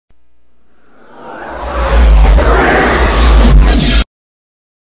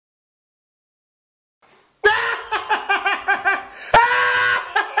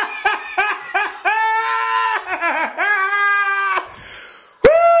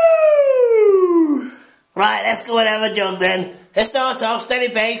Right, let's go and have a jog then. Let's start off,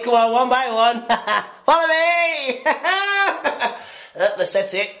 steady pace, come on, one by one. Follow me! Let's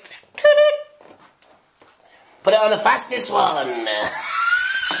set it. Put it on the fastest one.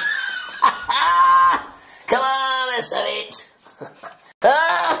 Come on, let's have it.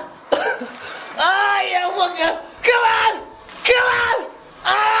 You fucker! Come on! Come on!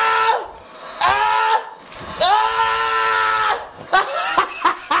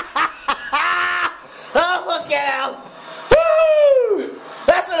 Oh, fucking hell! Woo!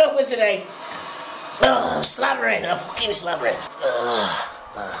 That's enough for today. Oh, I'm slabbering. I'm fucking slabbering.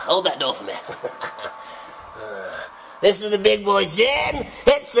 Hold that door for me. This is the big boys' gym.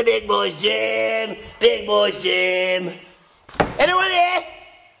 It's the big boys' gym. Big boys' gym. Anyone here?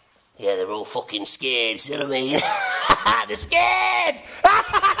 Yeah, they're all fucking scared. See what I mean? They're scared.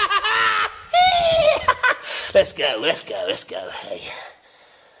 Let's go. Let's go. Let's go. Hey,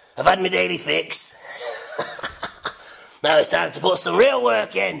 I've had my daily fix. Now it's time to put some real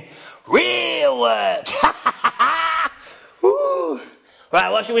work in. Real work. Woo. Right,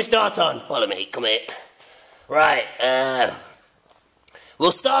 what should we start on? Follow me. Come here. Right,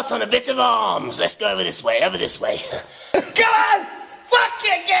 we'll start on a bit of arms. Let's go over this way, over this way. Come on! Fuck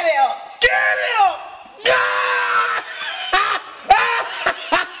it, get it up! Get it up!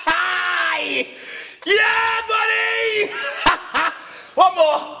 Yeah, buddy! One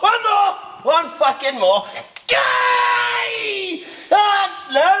more, one fucking more. Guy! Oh,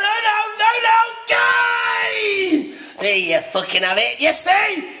 no, guy! There you fucking have it, you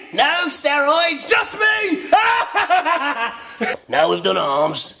see? No steroids, just me! Now we've done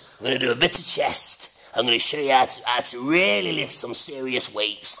arms, we're going to do a bit of chest. I'm going to show you how to really lift some serious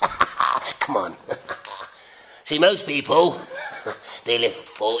weights. Come on. See, most people, they lift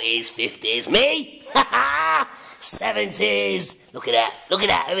 40s, 50s. Me? 70s. Look at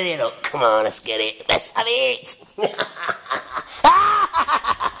that, everything up. Come on, let's get it. Let's have it.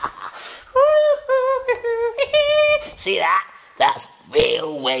 See that? That's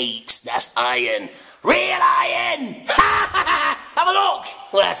real weights. That's iron. Real iron! Have a look!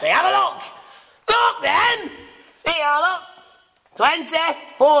 What did I say? Have a look! Look then! Here you are, look. 20,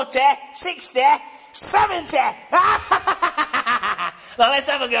 40, 60, 70. Now let's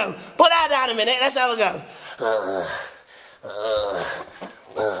have a go. Put that down a minute. Let's have a go.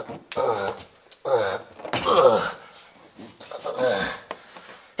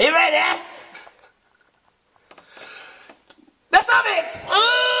 You ready? Let's have it!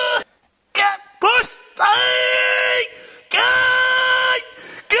 Get push!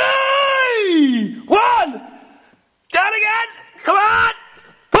 One! Down again! Come on!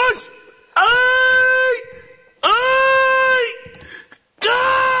 Push! Go!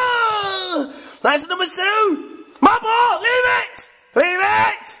 That's number 2. More ball! Leave it! Leave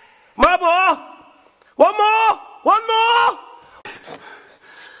it! More ball! One more! One more!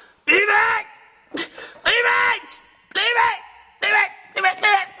 Leave it! Leave it! Leave it! Leave it! Leave it!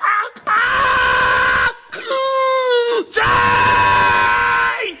 Leave it! Die!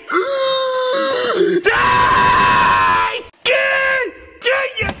 Die! Get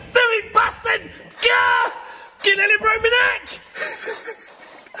you silly bastard! You nearly broke my neck!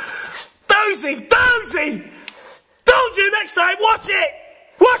 Dozy! Told you next time, watch it!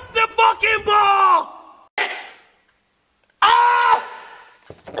 Watch the fucking ball!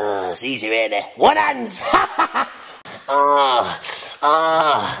 It's easy really. One hand!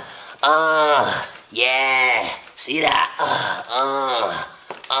 Yeah! See that?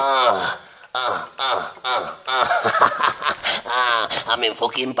 I'm in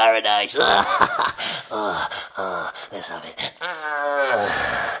fucking paradise. Let's have it.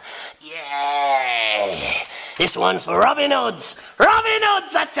 Yeah! This one's for Robin Hoods! Robin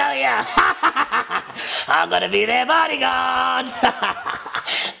Hoods, I tell ya! I'm gonna be their bodyguard!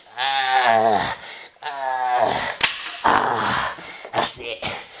 That's it.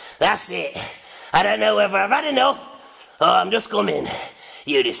 That's it. I don't know whether I've had enough or I'm just coming.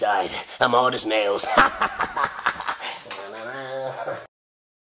 You decide. I'm hard as nails.